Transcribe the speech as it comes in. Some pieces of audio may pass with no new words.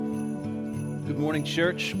Good morning,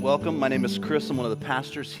 church. Welcome. My name is Chris. I'm one of the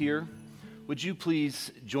pastors here. Would you please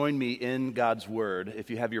join me in God's Word? If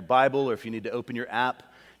you have your Bible or if you need to open your app,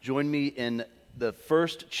 join me in the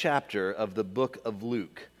first chapter of the book of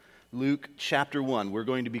Luke. Luke chapter 1. We're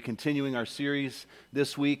going to be continuing our series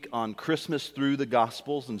this week on Christmas through the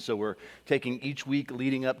Gospels, and so we're taking each week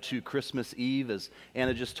leading up to Christmas Eve, as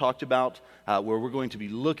Anna just talked about, where we're going to be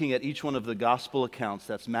looking at each one of the Gospel accounts.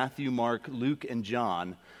 That's Matthew, Mark, Luke, and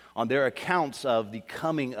John, on their accounts of the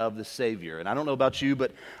coming of the Savior. And I don't know about you,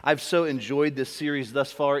 but I've so enjoyed this series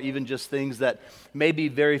thus far, even just things that may be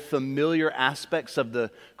very familiar aspects of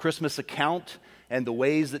the Christmas account and the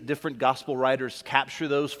ways that different gospel writers capture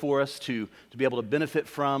those for us to be able to benefit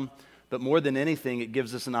from. But more than anything, it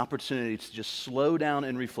gives us an opportunity to just slow down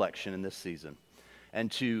in reflection in this season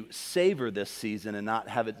and to savor this season and not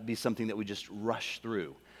have it be something that we just rush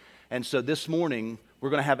through. And so this morning, we're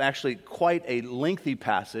going to have actually quite a lengthy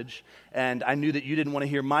passage, and I knew that you didn't want to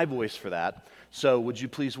hear my voice for that. So would you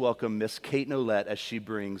please welcome Miss Kate Nolette as she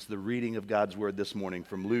brings the reading of God's Word this morning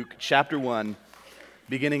from Luke chapter 1,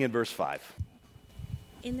 beginning in verse 5.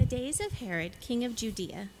 In the days of Herod, king of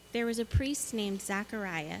Judea, there was a priest named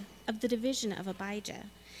Zachariah of the division of Abijah,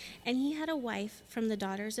 and he had a wife from the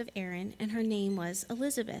daughters of Aaron, and her name was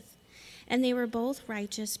Elizabeth. And they were both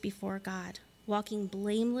righteous before God, walking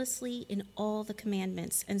blamelessly in all the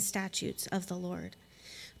commandments and statutes of the Lord.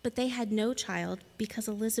 But they had no child because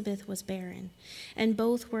Elizabeth was barren, and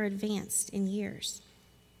both were advanced in years.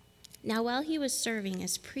 Now while he was serving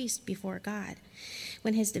as priest before God,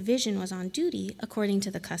 when his division was on duty, according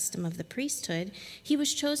to the custom of the priesthood, he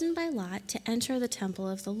was chosen by lot to enter the temple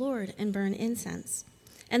of the Lord and burn incense.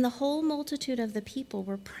 And the whole multitude of the people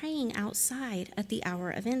were praying outside at the hour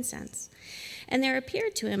of incense. And there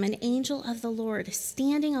appeared to him an angel of the Lord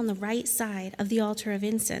standing on the right side of the altar of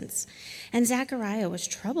incense. And Zachariah was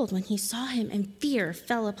troubled when he saw him, and fear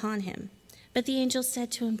fell upon him. But the angel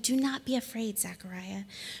said to him, "Do not be afraid, Zachariah,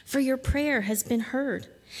 for your prayer has been heard.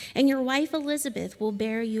 And your wife Elizabeth will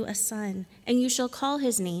bear you a son, and you shall call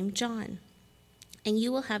his name John. And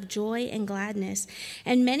you will have joy and gladness,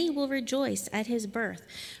 and many will rejoice at his birth,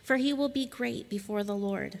 for he will be great before the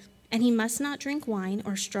Lord. And he must not drink wine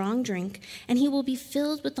or strong drink, and he will be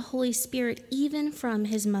filled with the Holy Spirit even from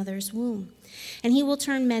his mother's womb. And he will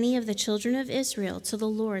turn many of the children of Israel to the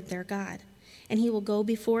Lord their God. And he will go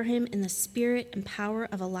before him in the spirit and power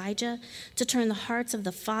of Elijah to turn the hearts of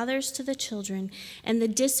the fathers to the children and the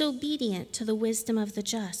disobedient to the wisdom of the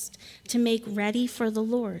just, to make ready for the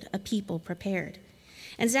Lord a people prepared."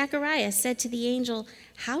 And Zacharias said to the angel,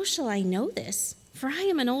 "How shall I know this? For I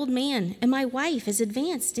am an old man, and my wife is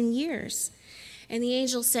advanced in years." And the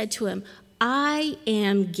angel said to him, "I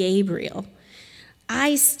am Gabriel.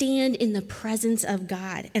 I stand in the presence of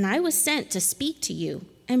God, and I was sent to speak to you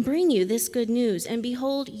and bring you this good news. And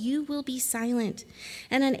behold, you will be silent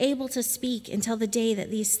and unable to speak until the day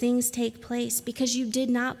that these things take place, because you did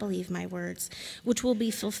not believe my words, which will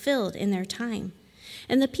be fulfilled in their time."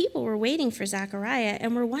 And the people were waiting for Zechariah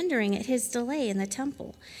and were wondering at his delay in the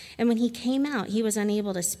temple. And when he came out, he was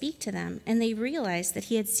unable to speak to them, and they realized that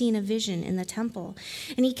he had seen a vision in the temple.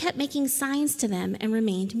 And he kept making signs to them and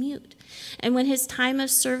remained mute. And when his time of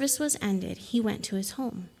service was ended, he went to his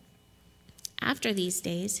home. After these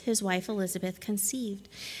days, his wife Elizabeth conceived,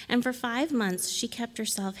 and for 5 months she kept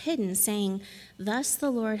herself hidden, saying, "Thus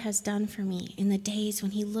the Lord has done for me in the days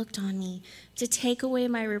when he looked on me to take away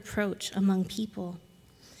my reproach among people."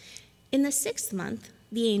 In the 6th month,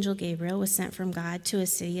 the angel Gabriel was sent from God to a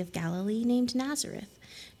city of Galilee named Nazareth,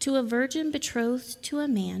 to a virgin betrothed to a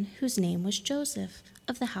man whose name was Joseph,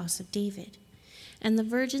 of the house of David. And the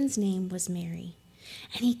virgin's name was Mary.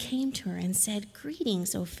 And he came to her and said,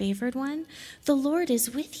 "Greetings, O favored one, the Lord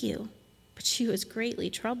is with you." But she was greatly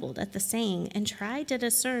troubled at the saying and tried to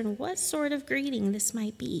discern what sort of greeting this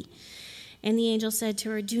might be. And the angel said to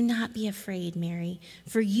her, "Do not be afraid, Mary,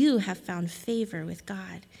 for you have found favor with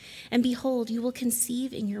God. And behold, you will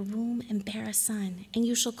conceive in your womb and bear a son, and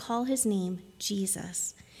you shall call his name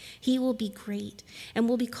Jesus. He will be great and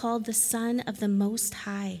will be called the Son of the Most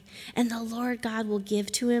High. And the Lord God will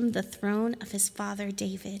give to him the throne of his father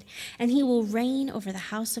David, and he will reign over the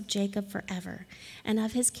house of Jacob forever, and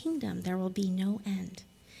of his kingdom there will be no end."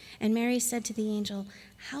 And Mary said to the angel,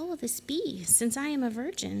 "How will this be, since I am a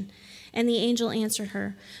virgin?" And the angel answered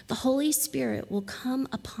her, "The Holy Spirit will come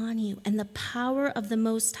upon you, and the power of the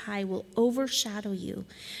Most High will overshadow you.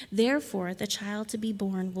 Therefore, the child to be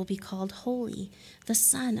born will be called Holy, the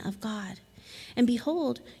Son of God. And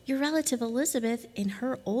behold, your relative Elizabeth, in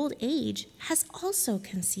her old age, has also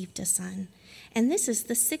conceived a son. And this is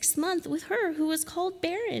the 6th month with her who was called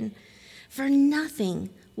barren. For nothing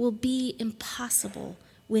will be impossible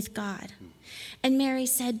with God. And Mary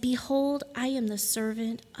said, Behold, I am the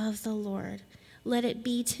servant of the Lord. Let it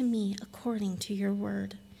be to me according to your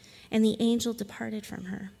word. And the angel departed from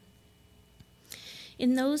her.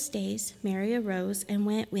 In those days, Mary arose and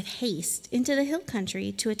went with haste into the hill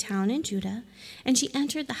country to a town in Judah, and she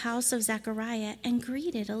entered the house of Zechariah and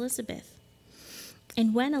greeted Elizabeth.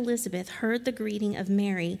 And when Elizabeth heard the greeting of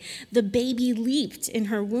Mary, the baby leaped in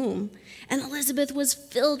her womb, and Elizabeth was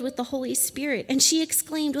filled with the Holy Spirit, and she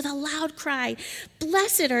exclaimed with a loud cry,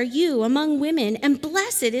 Blessed are you among women, and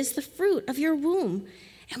blessed is the fruit of your womb.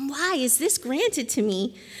 And why is this granted to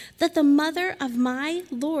me, that the mother of my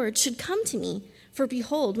Lord should come to me? For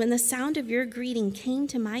behold, when the sound of your greeting came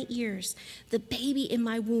to my ears, the baby in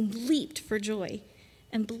my womb leaped for joy.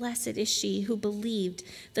 And blessed is she who believed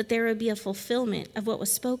that there would be a fulfillment of what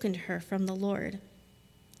was spoken to her from the Lord.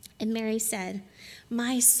 And Mary said,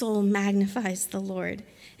 My soul magnifies the Lord,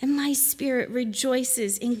 and my spirit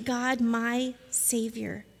rejoices in God my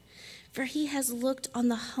Savior. For he has looked on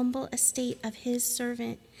the humble estate of his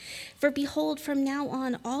servant. For behold, from now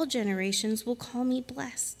on all generations will call me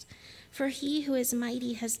blessed. For he who is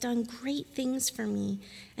mighty has done great things for me,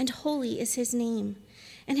 and holy is his name.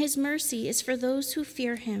 And his mercy is for those who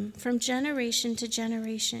fear him from generation to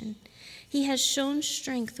generation. He has shown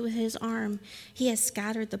strength with his arm. He has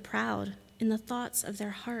scattered the proud in the thoughts of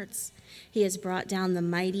their hearts. He has brought down the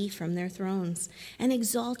mighty from their thrones and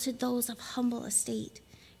exalted those of humble estate.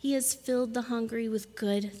 He has filled the hungry with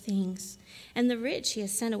good things, and the rich he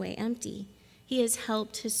has sent away empty. He has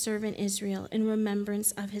helped his servant Israel in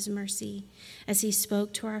remembrance of his mercy, as he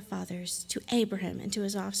spoke to our fathers, to Abraham, and to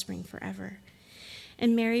his offspring forever.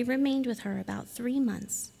 And Mary remained with her about 3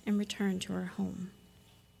 months and returned to her home.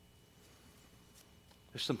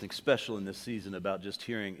 There's something special in this season about just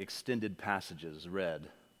hearing extended passages read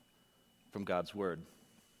from God's Word.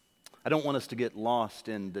 I don't want us to get lost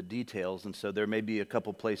in the details, and so there may be a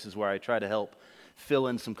couple places where I try to help fill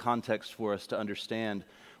in some context for us to understand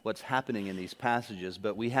what's happening in these passages,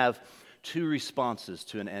 but we have two responses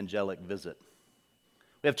to an angelic visit.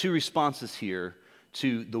 We have two responses here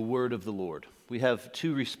to the word of the Lord. We have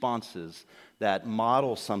two responses that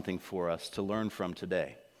model something for us to learn from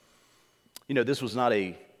today. You know, this was not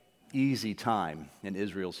an easy time in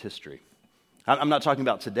Israel's history. I'm not talking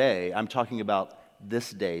about today. I'm talking about this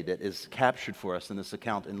day that is captured for us in this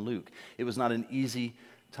account in Luke. It was not an easy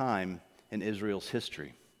time in Israel's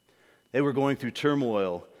history. They were going through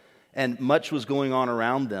turmoil, and much was going on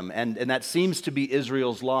around them. And that seems to be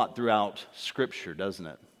Israel's lot throughout Scripture, doesn't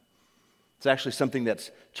it? It's actually something that's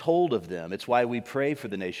told of them. It's why we pray for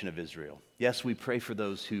the nation of Israel. Yes, we pray for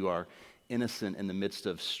those who are innocent in the midst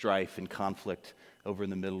of strife and conflict over in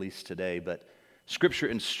the Middle East today. But Scripture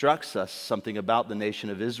instructs us something about the nation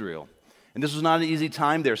of Israel. And this was not an easy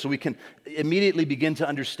time there, so we can immediately begin to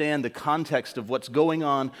understand the context of what's going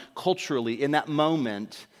on culturally in that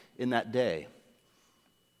moment, in that day.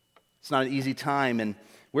 It's not an easy time, and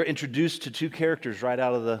we're introduced to two characters right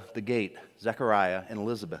out of the gate, Zechariah and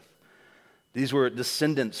Elizabeth. These were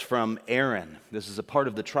descendants from Aaron. This is a part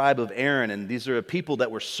of the tribe of Aaron, and these are a people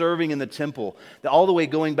that were serving in the temple, all the way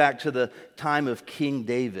going back to the time of King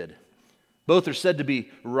David. Both are said to be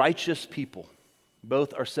righteous people.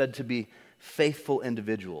 Both are said to be faithful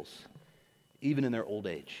individuals, even in their old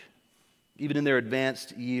age, even in their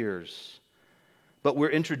advanced years. But we're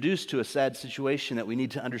introduced to a sad situation that we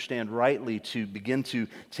need to understand rightly to begin to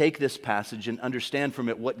take this passage and understand from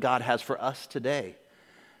it what God has for us today.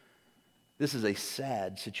 This is a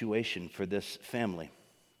sad situation for this family.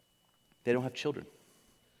 They don't have children.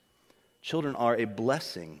 Children are a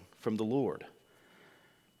blessing from the Lord.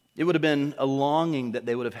 It would have been a longing that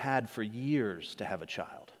they would have had for years to have a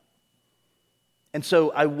child. And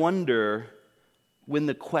so I wonder when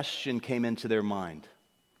the question came into their mind,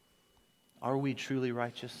 are we truly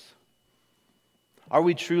righteous? Are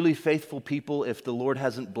we truly faithful people if the Lord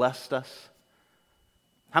hasn't blessed us?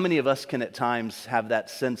 How many of us can at times have that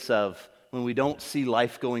sense of when we don't see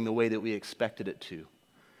life going the way that we expected it to?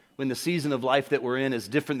 When the season of life that we're in is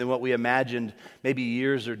different than what we imagined maybe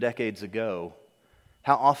years or decades ago,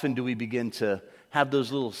 how often do we begin to have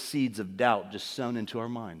those little seeds of doubt just sown into our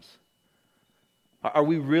minds? Are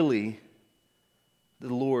we really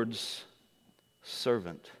the Lord's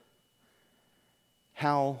servant?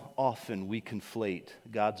 How often we conflate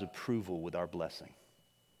God's approval with our blessing.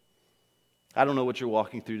 I don't know what you're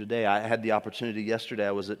walking through today. I had the opportunity yesterday.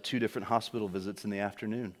 I was at 2 different hospital visits in the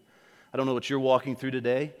afternoon. I don't know what you're walking through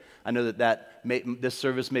today. I know this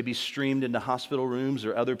service may be streamed into hospital rooms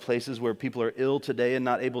or other places where people are ill today and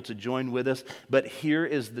not able to join with us. But here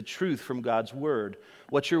is the truth from God's Word.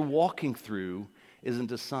 What you're walking through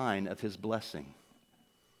isn't a sign of his blessing.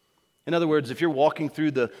 In other words, if you're walking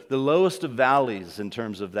through the lowest of valleys in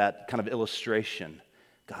terms of that kind of illustration,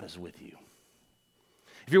 God is with you.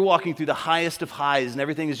 If you're walking through the highest of highs and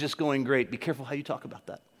everything is just going great, be careful how you talk about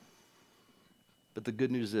that. But the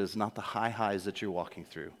good news is not the high highs that you're walking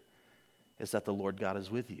through, is that the Lord God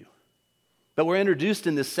is with you. But we're introduced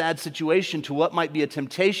in this sad situation to what might be a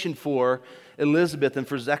temptation for Elizabeth and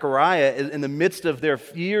for Zechariah in the midst of their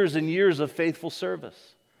years and years of faithful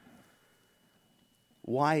service.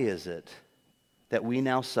 Why is it that we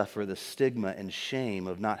now suffer the stigma and shame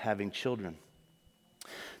of not having children?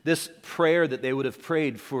 This prayer that they would have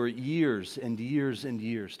prayed for years and years and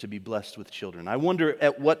years to be blessed with children. I wonder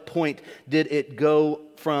at what point did it go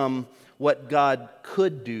from what God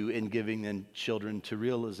could do in giving them children to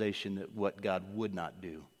realization that what God would not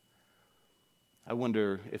do. I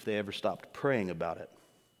wonder if they ever stopped praying about it.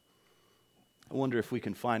 I wonder if we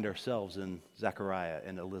can find ourselves in Zechariah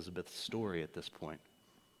and Elizabeth's story at this point.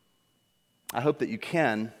 I hope that you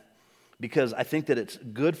can, because I think that it's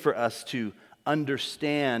good for us to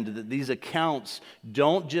understand that these accounts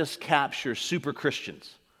don't just capture super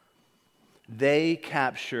Christians. They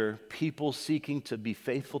capture people seeking to be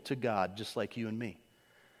faithful to God, just like you and me,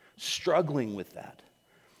 struggling with that,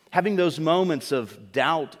 having those moments of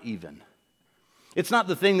doubt even. It's not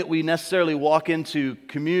the thing that we necessarily walk into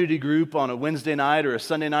community group on a Wednesday night or a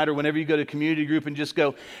Sunday night or whenever you go to community group and just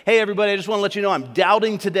go, hey, everybody, I just want to let you know I'm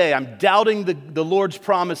doubting today. I'm doubting the Lord's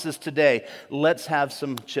promises today. Let's have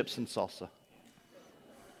some chips and salsa.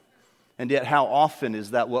 And yet, how often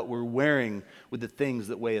is that what we're wearing with the things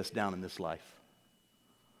that weigh us down in this life?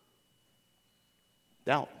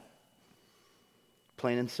 Doubt.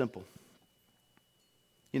 Plain and simple.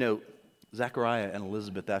 You know, Zechariah and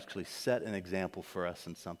Elizabeth actually set an example for us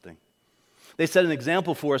in something. They set an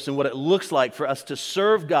example for us in what it looks like for us to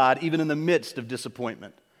serve God even in the midst of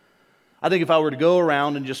disappointment. I think if I were to go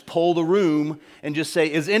around and just poll the room and just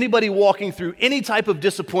say, is anybody walking through any type of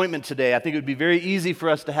disappointment today? I think it would be very easy for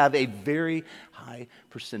us to have a very high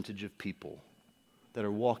percentage of people that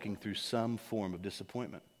are walking through some form of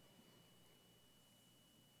disappointment.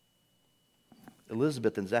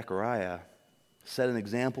 Elizabeth and Zechariah set an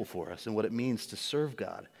example for us in what it means to serve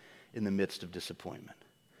God in the midst of disappointment.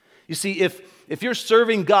 You see, if you're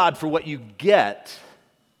serving God for what you get,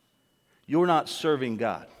 you're not serving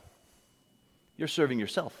God. You're serving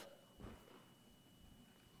yourself.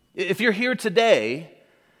 If you're here today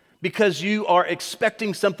because you are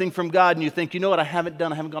expecting something from God and you think, you know what, I haven't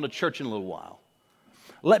gone to church in a little while.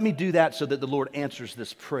 Let me do that so that the Lord answers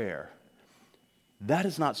this prayer. That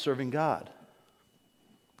is not serving God.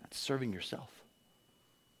 That's serving yourself.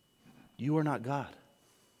 You are not God.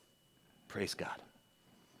 Praise God.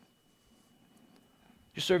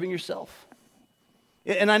 You're serving yourself.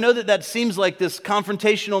 And I know that seems like this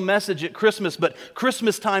confrontational message at Christmas, but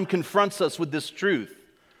Christmas time confronts us with this truth.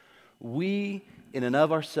 We, in and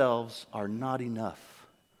of ourselves, are not enough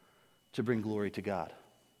to bring glory to God.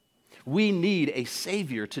 We need a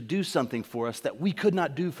Savior to do something for us that we could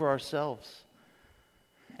not do for ourselves.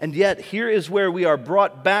 And yet, here is where we are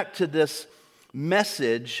brought back to this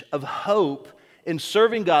message of hope in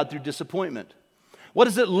serving God through disappointment. What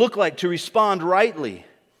does it look like to respond rightly?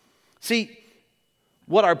 See,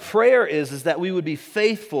 what our prayer is that we would be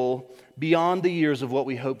faithful beyond the years of what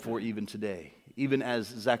we hope for even today, even as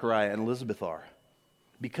Zechariah and Elizabeth are,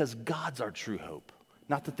 because God's our true hope,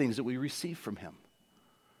 not the things that we receive from Him.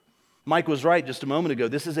 Mike was right just a moment ago.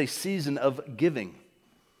 This is a season of giving.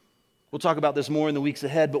 We'll talk about this more in the weeks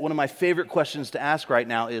ahead, but one of my favorite questions to ask right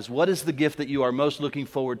now is, what is the gift that you are most looking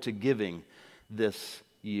forward to giving this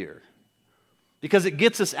year? Because it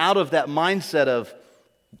gets us out of that mindset of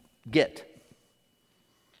get.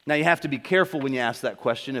 Now, you have to be careful when you ask that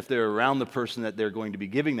question if they're around the person that they're going to be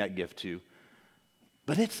giving that gift to.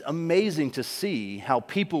 But it's amazing to see how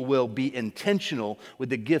people will be intentional with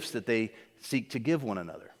the gifts that they seek to give one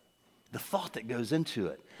another. The thought that goes into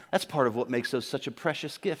it. That's part of what makes those such a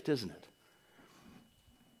precious gift, isn't it?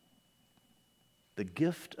 The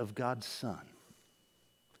gift of God's Son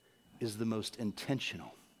is the most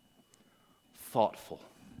intentional, thoughtful,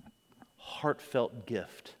 heartfelt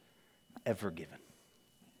gift ever given.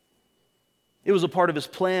 It was a part of His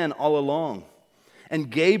plan all along. And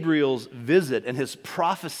Gabriel's visit and his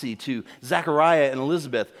prophecy to Zechariah and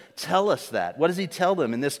Elizabeth tell us that. What does he tell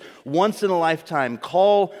them in this once-in-a-lifetime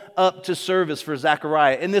call up to service for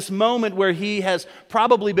Zechariah? In this moment where he has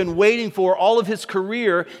probably been waiting for all of his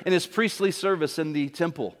career in his priestly service in the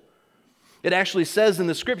temple. It actually says in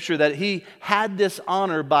the scripture that he had this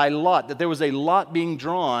honor by lot, that there was a lot being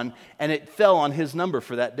drawn, and it fell on his number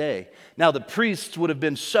for that day. Now, the priests would have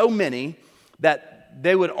been so many that that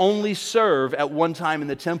they would only serve at one time in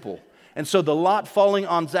the temple. And so the lot falling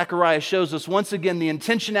on Zechariah shows us once again the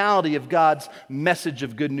intentionality of God's message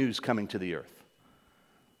of good news coming to the earth.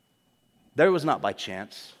 That was not by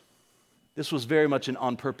chance. This was very much an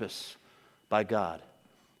on purpose by God.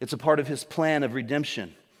 It's a part of his plan of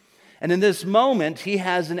redemption. And in this moment, he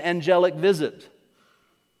has an angelic visit.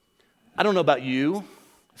 I don't know about you.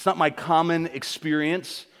 It's not my common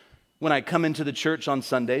experience when I come into the church on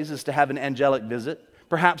Sundays is to have an angelic visit.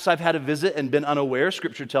 Perhaps I've had a visit and been unaware.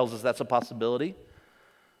 Scripture tells us that's a possibility.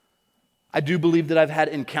 I do believe that I've had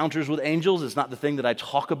encounters with angels. It's not the thing that I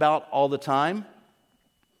talk about all the time.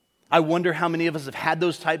 I wonder how many of us have had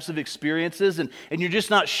those types of experiences and you're just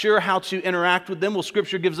not sure how to interact with them. Well,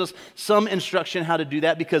 Scripture gives us some instruction how to do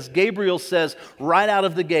that because Gabriel says right out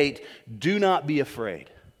of the gate, do not be afraid.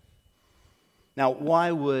 Now,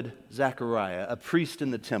 why would Zechariah, a priest in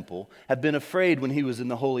the temple, have been afraid when he was in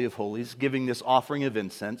the Holy of Holies giving this offering of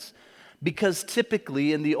incense? Because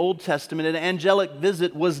typically in the Old Testament, an angelic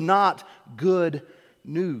visit was not good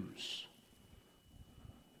news.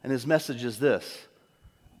 And his message is this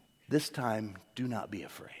time, do not be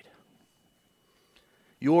afraid.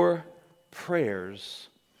 Your prayers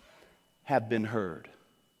have been heard.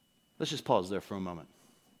 Let's just pause there for a moment.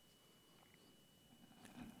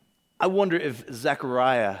 I wonder if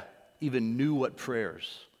Zechariah even knew what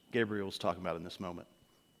prayers Gabriel was talking about in this moment.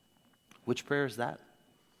 Which prayer is that?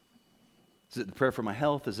 Is it the prayer for my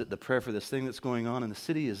health? Is it the prayer for this thing that's going on in the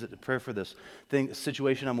city? Is it the prayer for this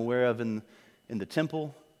situation I'm aware of in the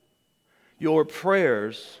temple? Your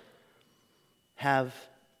prayers have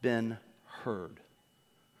been heard.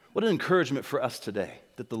 What an encouragement for us today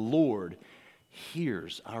that the Lord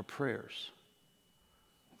hears our prayers.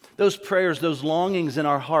 Those prayers, those longings in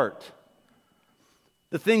our heart,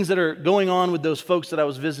 the things that are going on with those folks that I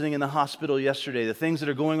was visiting in the hospital yesterday, the things that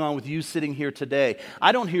are going on with you sitting here today,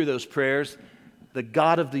 I don't hear those prayers. The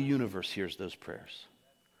God of the universe hears those prayers.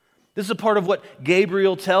 This is a part of what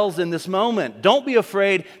Gabriel tells in this moment. Don't be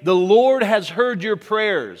afraid. The Lord has heard your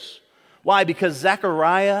prayers. Why? Because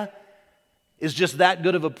Zechariah is just that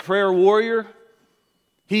good of a prayer warrior?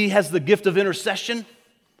 He has the gift of intercession?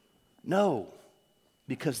 No,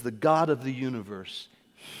 because the God of the universe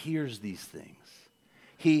hears these things.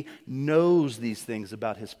 He knows these things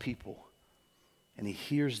about his people, and he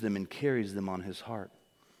hears them and carries them on his heart.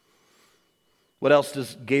 What else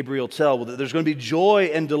does Gabriel tell? Well, that there's going to be joy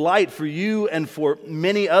and delight for you and for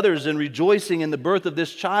many others in rejoicing in the birth of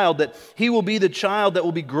this child, that he will be the child that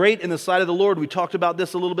will be great in the sight of the Lord. We talked about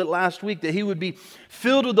this a little bit last week, that he would be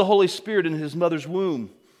filled with the Holy Spirit in his mother's womb.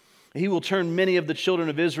 He will turn many of the children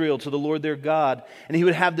of Israel to the Lord their God, and he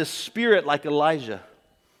would have this spirit like Elijah.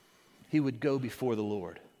 He would go before the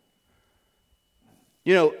Lord.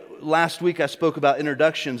 You know, last week I spoke about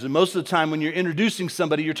introductions, and most of the time when you're introducing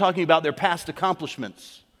somebody, you're talking about their past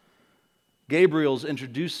accomplishments. Gabriel's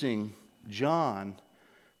introducing John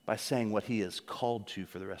by saying what he is called to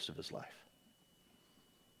for the rest of his life.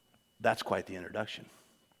 That's quite the introduction.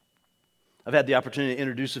 I've had the opportunity to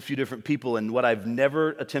introduce a few different people, and what I've never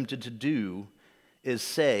attempted to do is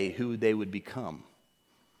say who they would become.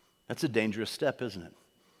 That's a dangerous step, isn't it?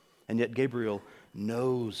 And yet Gabriel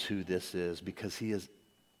knows who this is because he is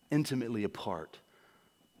intimately a part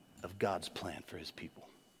of God's plan for his people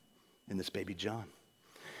in this baby John.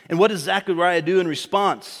 And what does Zechariah do in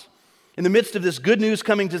response? In the midst of this good news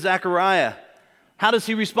coming to Zechariah, how does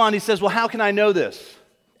he respond? He says, well, how can I know this?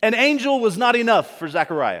 An angel was not enough for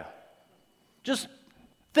Zechariah. Just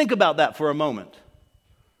think about that for a moment.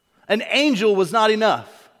 An angel was not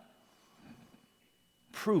enough.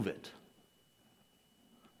 Prove it.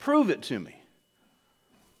 Prove it to me.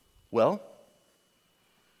 Well,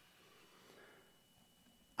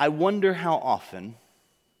 I wonder how often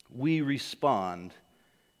we respond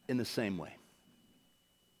in the same way.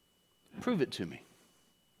 Prove it to me.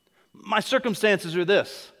 My circumstances are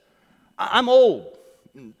this. I'm old.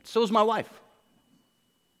 So is my wife.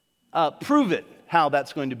 Prove it how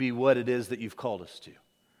that's going to be what it is that you've called us to.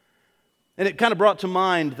 And it kind of brought to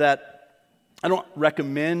mind that I don't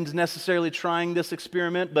recommend necessarily trying this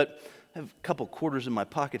experiment, but I have a couple quarters in my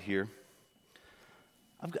pocket here.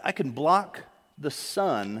 I can block the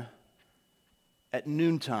sun at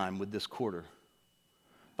noontime with this quarter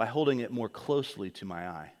by holding it more closely to my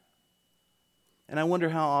eye. And I wonder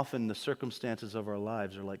how often the circumstances of our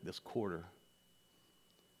lives are like this quarter,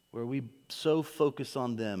 where we so focus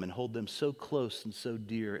on them and hold them so close and so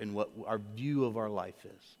dear in what our view of our life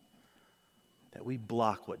is, that we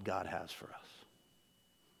block what God has for us.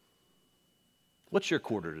 What's your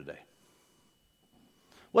quarter today?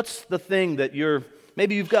 What's the thing that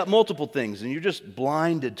maybe you've got multiple things and you're just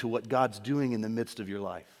blinded to what God's doing in the midst of your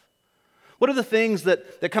life? What are the things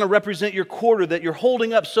that kind of represent your quarter that you're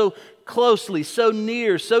holding up so closely, so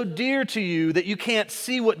near, so dear to you that you can't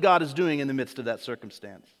see what God is doing in the midst of that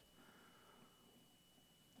circumstance?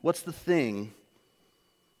 What's the thing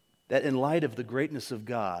that in light of the greatness of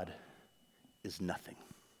God is nothing,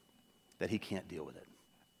 that He can't deal with it?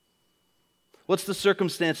 What's the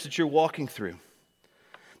circumstance that you're walking through?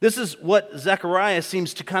 This is what Zechariah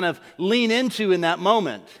seems to kind of lean into in that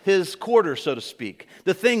moment, his quarter, so to speak,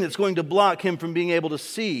 the thing that's going to block him from being able to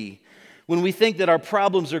see when we think that our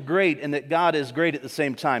problems are great and that God is great at the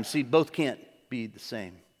same time. See, both can't be the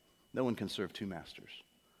same. No one can serve two masters.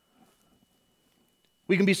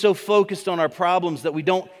 We can be so focused on our problems that we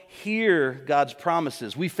don't hear God's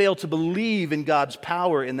promises. We fail to believe in God's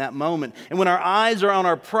power in that moment. And when our eyes are on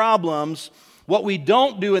our problems, what we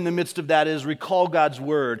don't do in the midst of that is recall God's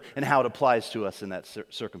word and how it applies to us in that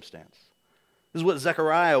circumstance. This is what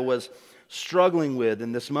Zechariah was struggling with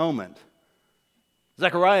in this moment.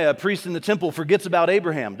 Zechariah, a priest in the temple, forgets about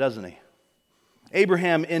Abraham, doesn't he?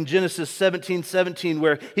 Abraham in Genesis 17:17,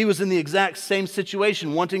 where he was in the exact same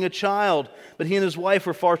situation, wanting a child, but he and his wife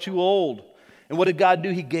were far too old. And what did God do?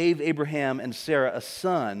 He gave Abraham and Sarah a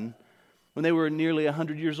son when they were nearly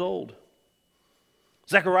 100 years old.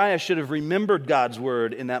 Zechariah should have remembered God's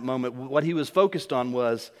word in that moment. What he was focused on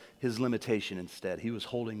was his limitation instead. He was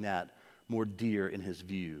holding that more dear in his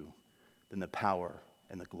view than the power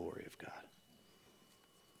and the glory of God.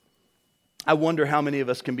 I wonder how many of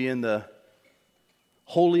us can be in the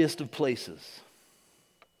holiest of places,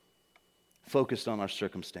 focused on our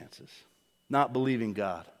circumstances, not believing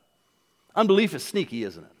God. Unbelief is sneaky,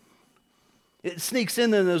 isn't it? It sneaks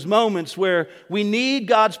in those moments where we need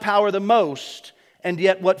God's power the most, and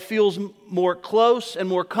yet what feels more close and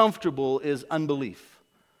more comfortable is unbelief.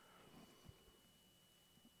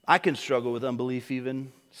 I can struggle with unbelief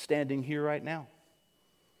even standing here right now,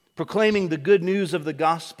 proclaiming the good news of the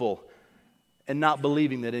gospel and not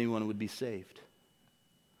believing that anyone would be saved.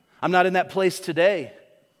 I'm not in that place today,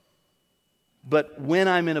 but when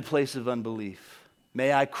I'm in a place of unbelief,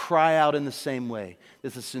 may I cry out in the same way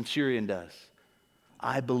that the centurion does.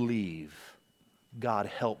 I believe. God,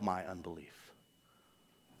 help my unbelief.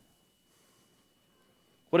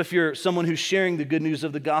 What if you're someone who's sharing the good news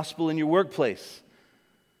of the gospel in your workplace?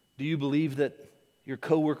 Do you believe that your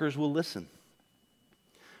coworkers will listen?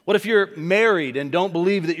 What if you're married and don't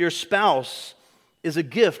believe that your spouse is a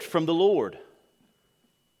gift from the Lord?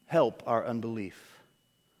 Help our unbelief.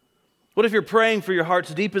 What if you're praying for your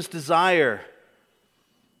heart's deepest desire,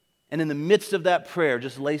 and in the midst of that prayer,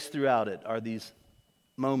 just laced throughout it, are these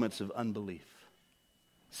moments of unbelief?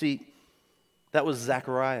 See, that was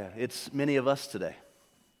Zechariah. It's many of us today.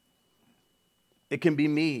 It can be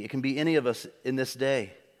me. It can be any of us in this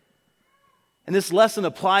day. And this lesson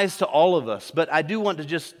applies to all of us, but I do want to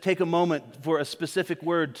just take a moment for a specific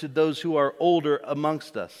word to those who are older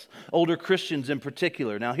amongst us, older Christians in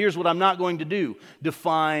particular. Now, here's what I'm not going to do: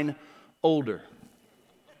 define older.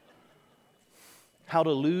 How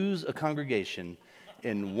to lose a congregation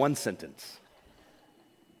in one sentence.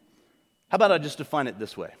 How about I just define it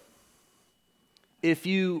this way? If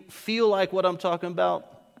you feel like what I'm talking about,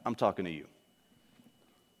 I'm talking to you.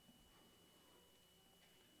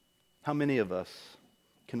 How many of us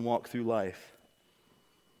can walk through life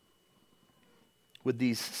with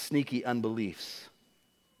these sneaky unbeliefs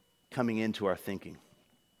coming into our thinking?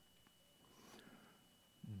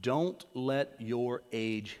 Don't let your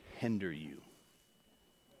age hinder you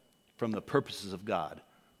from the purposes of God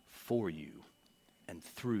for you and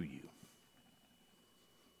through you.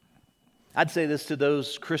 I'd say this to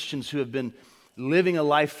those Christians who have been living a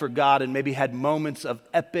life for God and maybe had moments of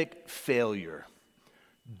epic failure.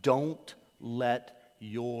 Don't let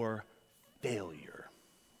your failure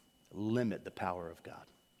limit the power of God.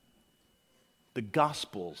 The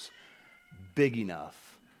gospel's big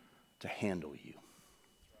enough to handle you.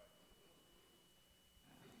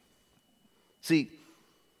 See,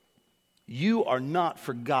 you are not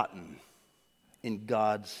forgotten in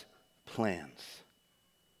God's plans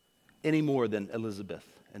any more than Elizabeth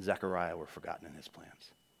and Zechariah were forgotten in his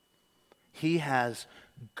plans. He has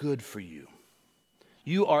good for you.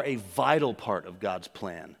 You are a vital part of God's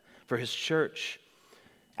plan for His church.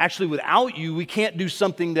 Actually, without you, we can't do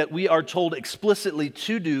something that we are told explicitly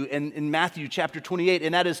to do in Matthew chapter 28,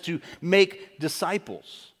 and that is to make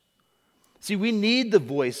disciples. See, we need the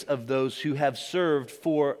voice of those who have served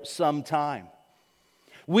for some time.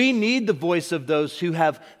 We need the voice of those who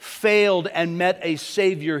have failed and met a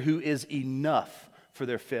Savior who is enough for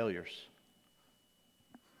their failures.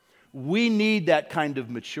 We need that kind of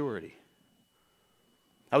maturity.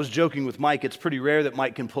 I was joking with Mike. It's pretty rare that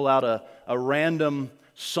Mike can pull out a random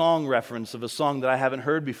song reference of a song that I haven't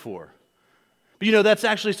heard before. But you know, that's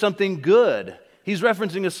actually something good. He's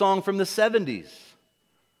referencing a song from the 70s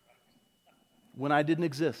when I didn't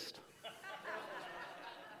exist.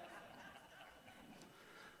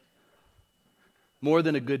 More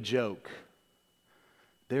than a good joke,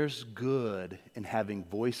 there's good in having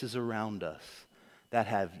voices around us that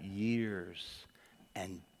have years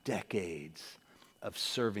and decades of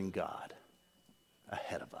serving God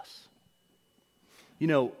ahead of us. You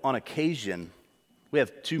know, on occasion, we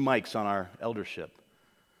have 2 mics on our eldership.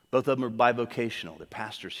 Both of them are bivocational. They're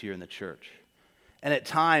pastors here in the church. And at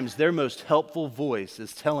times, their most helpful voice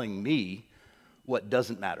is telling me what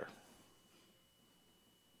doesn't matter.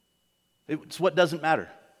 It's what doesn't matter.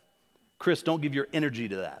 Chris, don't give your energy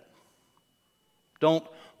to that. Don't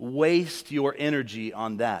waste your energy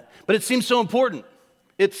on that. But it seems so important.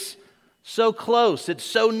 It's so close. It's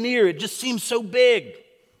so near. It just seems so big.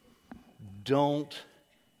 Don't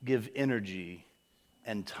give energy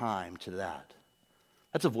and time to that.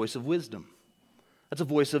 That's a voice of wisdom. That's a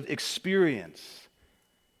voice of experience.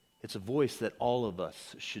 It's a voice that all of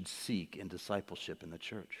us should seek in discipleship in the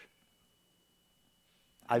church.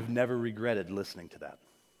 I've never regretted listening to that.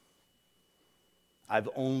 I've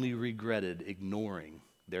only regretted ignoring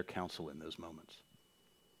their counsel in those moments.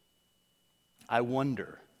 I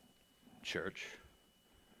wonder, church,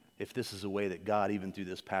 if this is a way that God, even through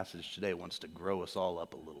this passage today, wants to grow us all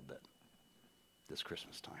up a little bit this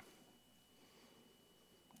Christmas time.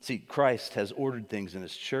 See, Christ has ordered things in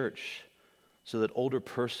his church so that older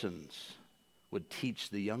persons would teach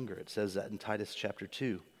the younger. It says that in Titus chapter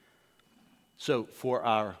 2. So for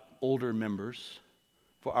our older members,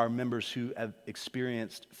 for our members who have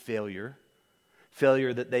experienced failure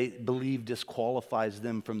that they believe disqualifies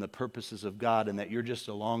them from the purposes of God and that you're just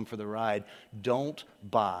along for the ride, don't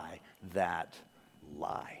buy that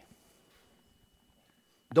lie.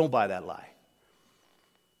 Don't buy that lie.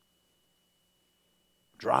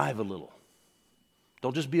 Drive a little.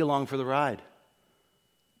 Don't just be along for the ride.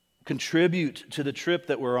 Contribute to the trip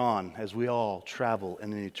that we're on as we all travel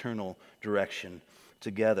in an eternal direction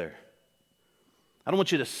together. I don't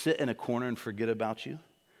want you to sit in a corner and forget about you.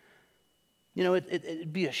 You know,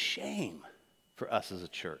 it'd be a shame for us as a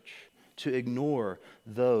church to ignore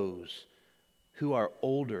those who are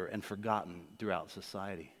older and forgotten throughout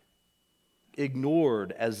society.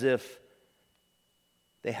 Ignored as if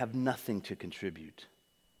they have nothing to contribute.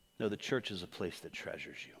 No, the church is a place that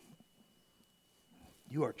treasures you.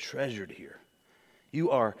 You are treasured here.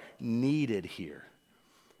 You are needed here.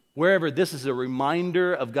 Wherever this is a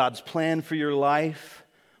reminder of God's plan for your life,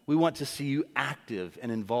 we want to see you active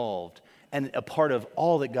and involved and a part of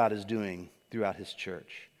all that God is doing throughout his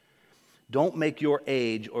church. Don't make your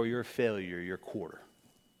age or your failure your quarter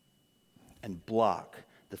and block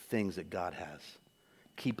the things that God has.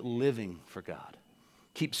 Keep living for God.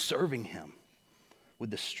 Keep serving him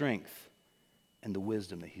with the strength and the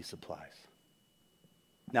wisdom that he supplies.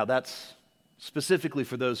 Now, that's specifically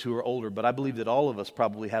for those who are older, but I believe that all of us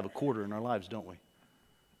probably have a quarter in our lives, don't we?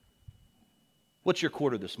 What's your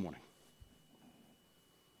quarter this morning?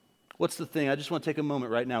 What's the thing? I just want to take a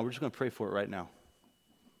moment right now. We're just going to pray for it right now.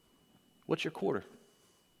 What's your quarter?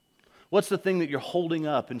 What's the thing that you're holding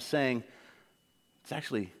up and saying, it's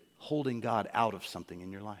actually holding God out of something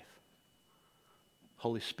in your life?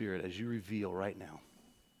 Holy Spirit, as you reveal right now,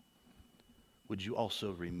 would you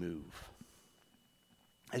also remove?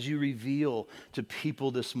 As you reveal to people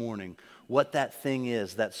this morning what that thing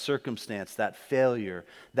is, that circumstance, that failure,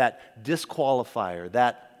 that disqualifier,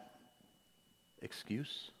 that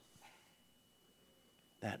excuse,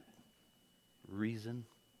 that reason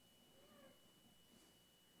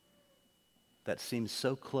that seems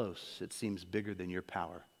so close, it seems bigger than your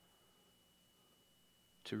power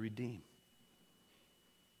to redeem.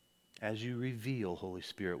 As you reveal, Holy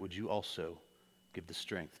Spirit, would you also give the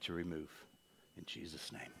strength to remove? In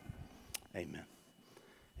Jesus' name, amen.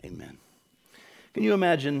 Amen. Can you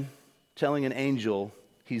imagine telling an angel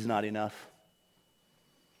he's not enough?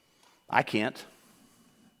 I can't.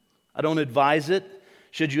 I don't advise it.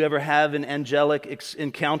 Should you ever have an angelic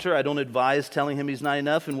encounter, I don't advise telling him he's not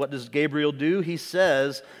enough. And what does Gabriel do? He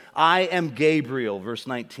says, I am Gabriel, verse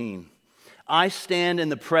 19. I stand in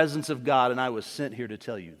the presence of God, and I was sent here to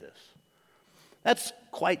tell you this. That's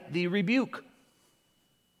quite the rebuke.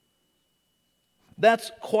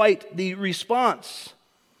 That's quite the response.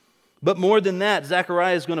 But more than that,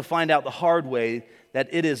 Zechariah is going to find out the hard way that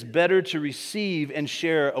it is better to receive and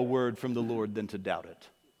share a word from the Lord than to doubt it.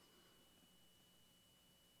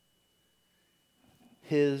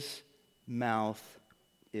 his mouth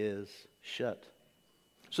is shut.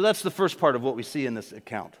 So that's the first part of what we see in this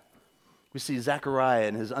account. We see Zechariah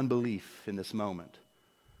and his unbelief in this moment.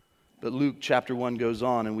 But Luke chapter 1 goes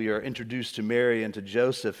on, and we are introduced to Mary and to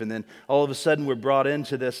Joseph, and then all of a sudden we're brought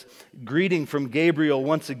into this greeting from Gabriel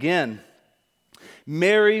once again.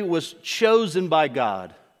 Mary was chosen by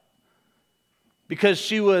God because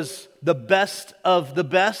she was the best of the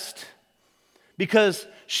best, because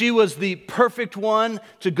she was the perfect one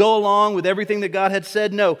to go along with everything that God had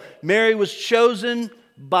said. No, Mary was chosen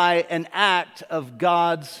by an act of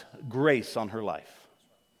God's grace on her life.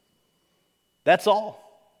 That's all.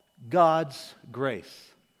 God's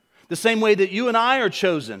grace. The same way that you and I are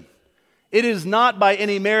chosen. It is not by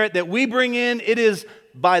any merit that we bring in, it is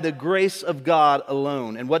by the grace of God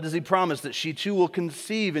alone. And what does he promise? That she too will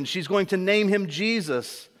conceive, and she's going to name him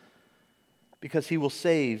Jesus, because he will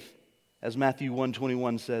save, as Matthew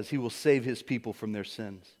 1:21 says, he will save his people from their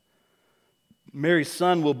sins. Mary's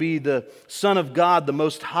son will be the Son of God, the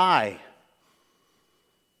Most High.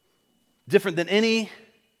 Different than any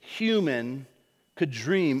human could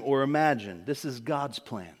dream or imagine. This is God's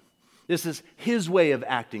plan. This is his way of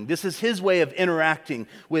acting. This is his way of interacting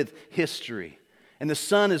with history. And the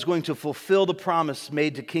Son is going to fulfill the promise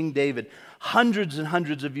made to King David hundreds and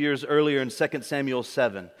hundreds of years earlier in 2 Samuel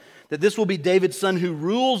 7, that this will be David's son who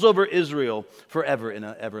rules over Israel forever in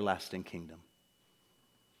an everlasting kingdom.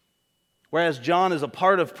 Whereas John is a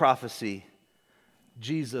part of prophecy,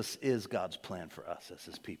 Jesus is God's plan for us as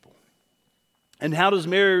his people. And how does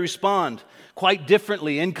Mary respond? Quite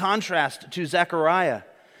differently, in contrast to Zechariah.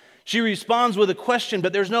 She responds with a question,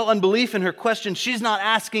 but there's no unbelief in her question. She's not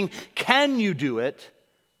asking, can you do it?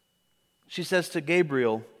 She says to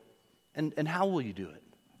Gabriel, and how will you do it?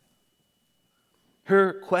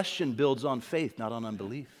 Her question builds on faith, not on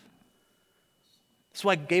unbelief. That's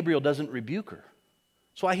why Gabriel doesn't rebuke her.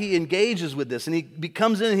 That's why he engages with this, and he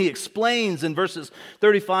comes in and he explains in verses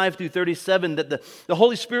 35 through 37 that the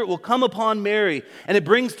Holy Spirit will come upon Mary, and it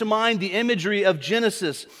brings to mind the imagery of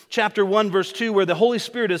Genesis chapter 1 verse 2, where the Holy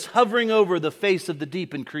Spirit is hovering over the face of the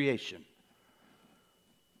deep in creation.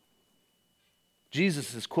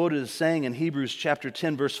 Jesus is quoted as saying in Hebrews chapter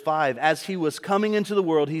 10 verse 5, as he was coming into the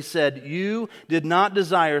world, he said, "You did not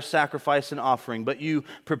desire sacrifice and offering, but you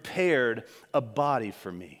prepared a body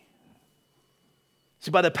for me." See,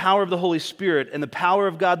 by the power of the Holy Spirit and the power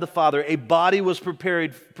of God the Father, a body was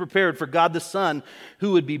prepared for God the Son,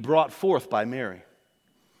 who would be brought forth by Mary.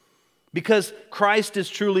 Because Christ is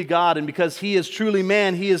truly God, and because he is truly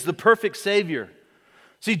man, he is the perfect Savior.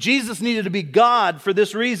 See, Jesus needed to be God for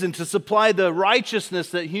this reason, to supply the righteousness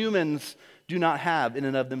that humans do not have in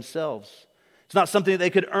and of themselves. It's not something that they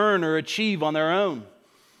could earn or achieve on their own.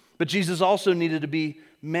 But Jesus also needed to be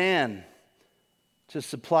man, to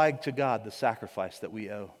supply to God the sacrifice that we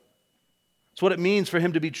owe. It's what it means for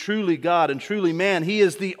him to be truly God and truly man. He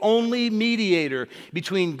is the only mediator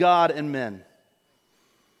between God and men.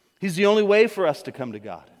 He's the only way for us to come to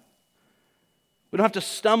God. We don't have to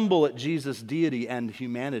stumble at Jesus' deity and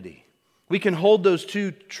humanity. We can hold those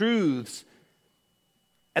two truths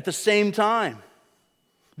at the same time.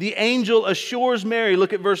 The angel assures Mary,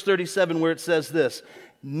 look at verse 37 where it says this,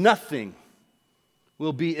 "Nothing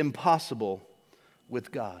will be impossible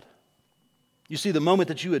with God." You see, the moment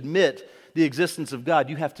that you admit the existence of God,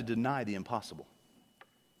 you have to deny the impossible.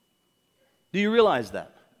 Do you realize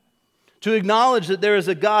that? To acknowledge that there is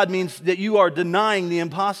a God means that you are denying the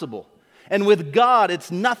impossible. And with God, it's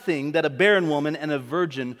nothing that a barren woman and a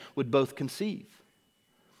virgin would both conceive.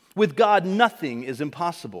 With God, nothing is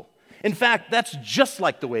impossible. In fact, that's just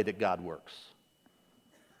like the way that God works.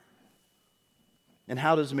 And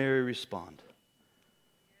how does Mary respond?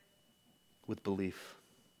 With belief.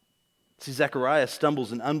 See, Zechariah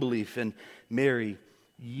stumbles in unbelief, and Mary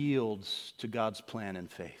yields to God's plan in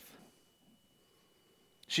faith.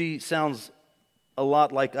 She sounds a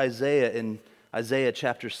lot like Isaiah in Isaiah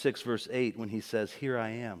chapter 6, verse 8, when he says, "Here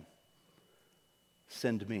I am,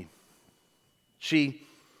 send me." She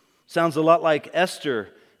sounds a lot like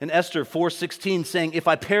Esther in Esther 4:16, saying, "If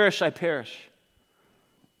I perish, I perish."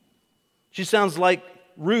 She sounds like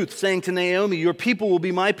Ruth saying to Naomi, "Your people will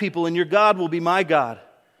be my people and your God will be my God."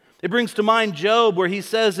 It brings to mind Job, where he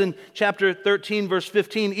says in chapter 13, verse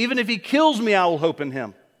 15, "Even if he kills me, I will hope in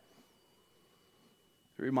him."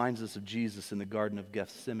 It reminds us of Jesus in the Garden of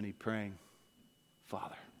Gethsemane praying,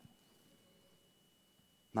 "Father,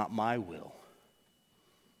 not my will,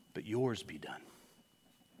 but yours be done."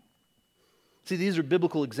 See, these are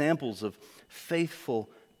biblical examples of faithful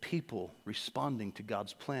people responding to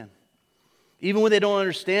God's plan, even when they don't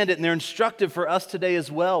understand it, and they're instructive for us today as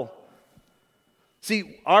well.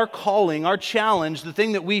 See, our calling, our challenge, the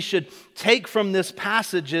thing that we should take from this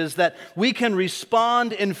passage is that we can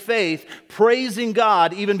respond in faith, praising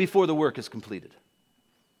God even before the work is completed.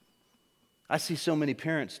 I see so many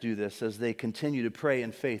parents do this as they continue to pray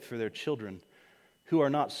in faith for their children who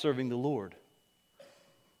are not serving the Lord.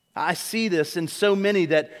 I see this in so many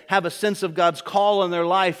that have a sense of God's call in their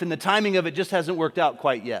life, and the timing of it just hasn't worked out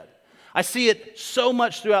quite yet. I see it so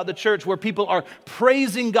much throughout the church where people are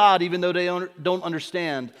praising God even though they don't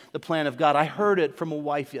understand the plan of God. I heard it from a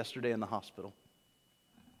wife yesterday in the hospital.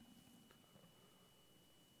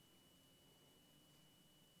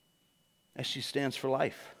 As she stands for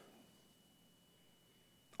life,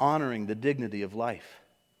 honoring the dignity of life.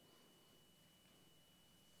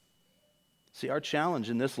 See, our challenge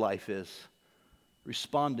in this life is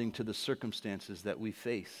responding to the circumstances that we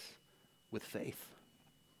face with faith.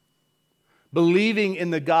 Believing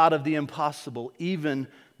in the God of the impossible even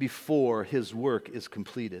before His work is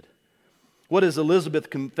completed. What does Elizabeth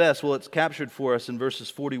confess? Well, it's captured for us in verses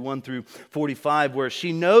 41 through 45, where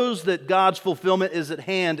she knows that God's fulfillment is at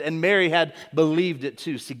hand, and Mary had believed it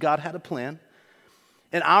too. See, God had a plan,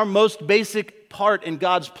 and our most basic part in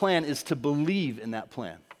God's plan is to believe in that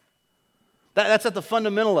plan. That's at the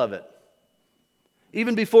fundamental of it.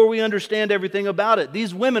 Even before we understand everything about it,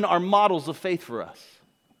 these women are models of faith for us.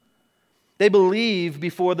 They believe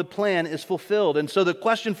before the plan is fulfilled. And so the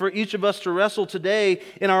question for each of us to wrestle today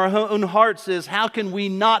in our own hearts is, how can we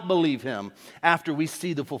not believe Him after we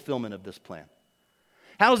see the fulfillment of this plan?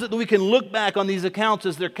 How is it that we can look back on these accounts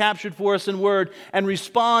as they're captured for us in Word and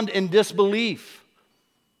respond in disbelief?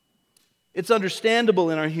 It's understandable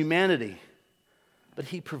in our humanity, but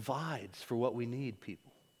He provides for what we need,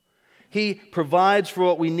 people. He provides for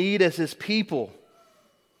what we need as His people,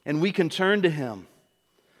 and we can turn to Him.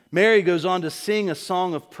 Mary goes on to sing a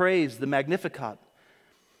song of praise, the Magnificat.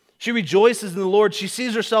 She rejoices in the Lord. She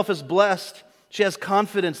sees herself as blessed. She has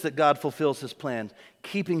confidence that God fulfills His plans,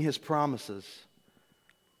 keeping His promises.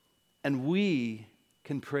 And we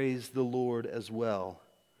can praise the Lord as well,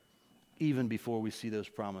 even before we see those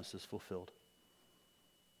promises fulfilled.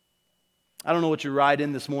 I don't know what your ride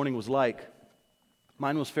in this morning was like.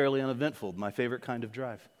 Mine was fairly uneventful, my favorite kind of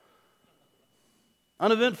drive.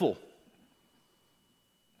 Uneventful.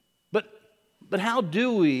 But how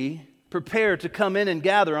do we prepare to come in and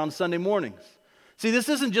gather on Sunday mornings? See, this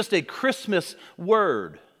isn't just a Christmas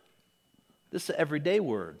word. This is an everyday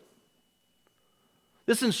word.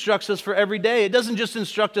 This instructs us for every day. It doesn't just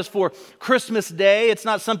instruct us for Christmas Day. It's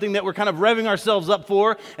not something that we're kind of revving ourselves up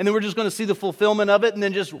for, and then we're just going to see the fulfillment of it and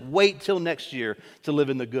then just wait till next year to live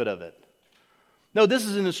in the good of it. No, this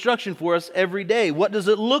is an instruction for us every day. What does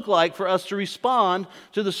it look like for us to respond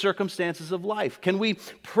to the circumstances of life? Can we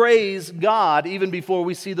praise God even before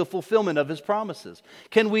we see the fulfillment of His promises?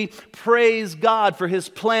 Can we praise God for His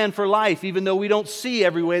plan for life even though we don't see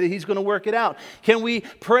every way that He's going to work it out? Can we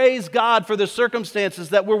praise God for the circumstances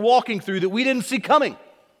that we're walking through that we didn't see coming?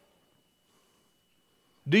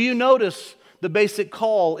 Do you notice the basic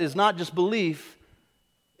call is not just belief,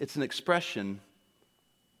 it's an expression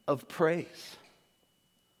of praise?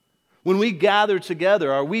 When we gather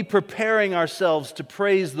together, are we preparing ourselves to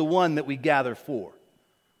praise the one that we gather for?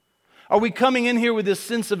 Are we coming in here with this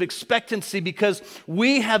sense of expectancy because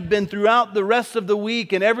we have been throughout the rest of the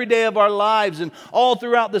week and every day of our lives and all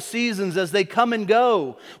throughout the seasons as they come and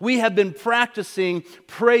go, we have been practicing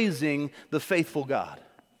praising the faithful God.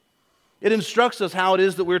 It instructs us how it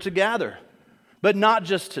is that we're to gather, but not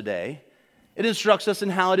just today. It instructs us in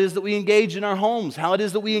how it is that we engage in our homes, how it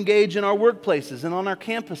is that we engage in our workplaces and on our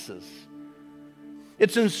campuses.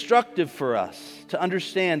 It's instructive for us to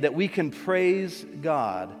understand that we can praise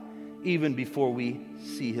God even before we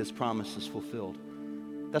see His promises fulfilled.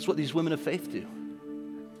 That's what these women of faith do.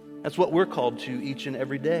 That's what we're called to each and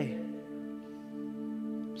every day.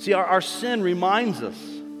 See, our sin reminds us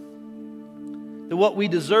that what we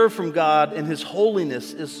deserve from God in His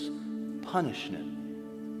holiness is punishment.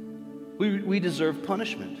 We deserve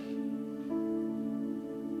punishment.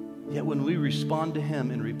 Yet when we respond to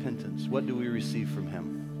Him in repentance, what do we receive from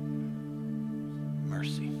Him?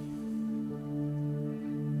 Mercy.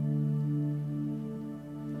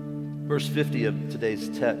 Verse 50 of today's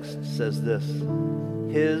text says this: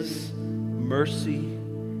 His mercy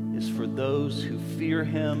is for those who fear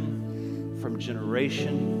Him from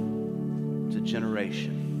generation to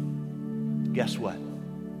generation. Guess what?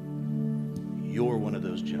 You're one of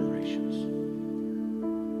those generations.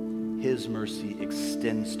 His mercy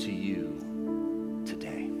extends to you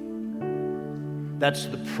today. That's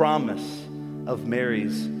the promise of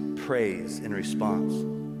Mary's praise in response.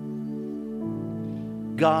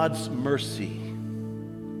 God's mercy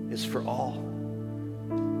is for all.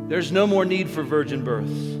 There's no more need for virgin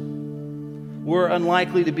births. We're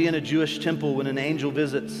unlikely to be in a Jewish temple when an angel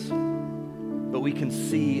visits, but we can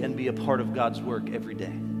see and be a part of God's work every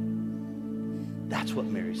day. That's what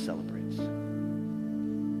Mary celebrates.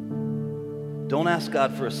 Don't ask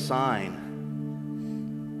God for a sign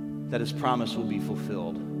that his promise will be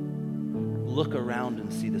fulfilled. Look around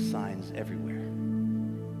and see the signs everywhere.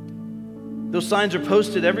 Those signs are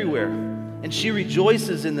posted everywhere, and she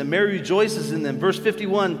rejoices in them. Mary rejoices in them. Verse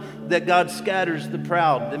 51, that God scatters the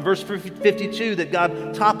proud. In verse 52, that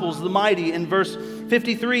God topples the mighty. In verse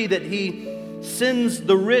 53, that he sends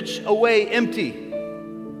the rich away empty.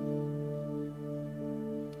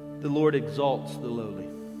 The Lord exalts the lowly.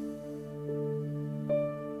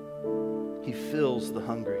 He fills the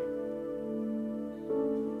hungry.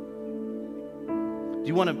 Do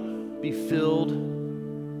you want to be filled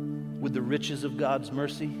with the riches of God's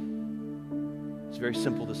mercy? It's very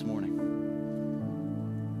simple this morning.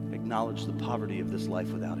 Acknowledge the poverty of this life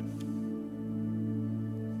without him.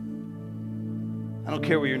 I don't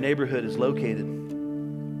care where your neighborhood is located.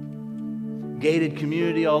 Gated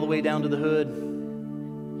community all the way down to the hood.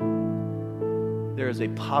 There is a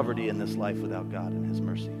poverty in this life without God and his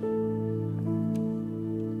mercy.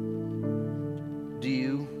 Do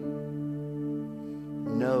you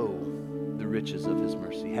know the riches of his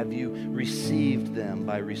mercy? Have you received them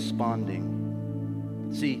by responding?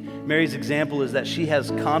 See, Mary's example is that she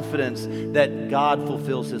has confidence that God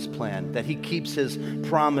fulfills his plan, that he keeps his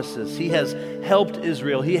promises. He has helped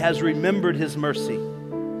Israel. He has remembered his mercy.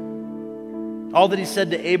 All that he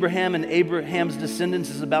said to Abraham and Abraham's descendants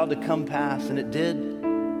is about to come pass, and it did.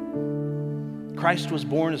 Christ was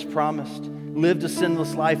born as promised, lived a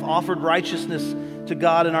sinless life, offered righteousness to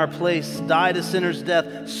God in our place, died a sinner's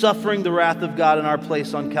death, suffering the wrath of God in our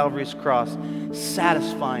place on Calvary's cross,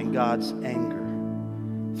 satisfying God's anger.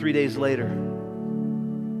 3 days later,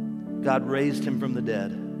 God raised him from the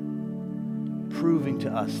dead, proving to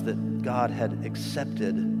us that God had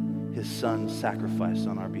accepted his son's sacrifice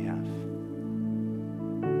on our behalf.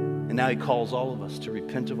 And now he calls all of us to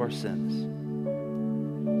repent of our sins.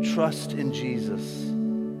 Trust in Jesus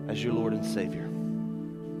as your Lord and Savior.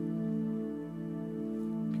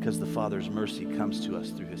 Because the Father's mercy comes to us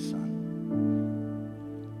through his Son.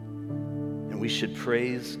 And we should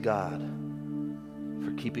praise God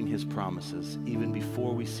for keeping his promises even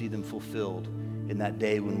before we see them fulfilled in that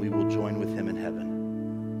day when we will join with him in heaven.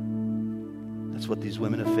 That's what these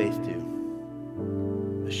women of faith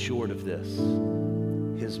do. Assured of this,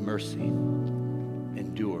 his mercy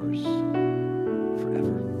endures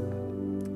forever.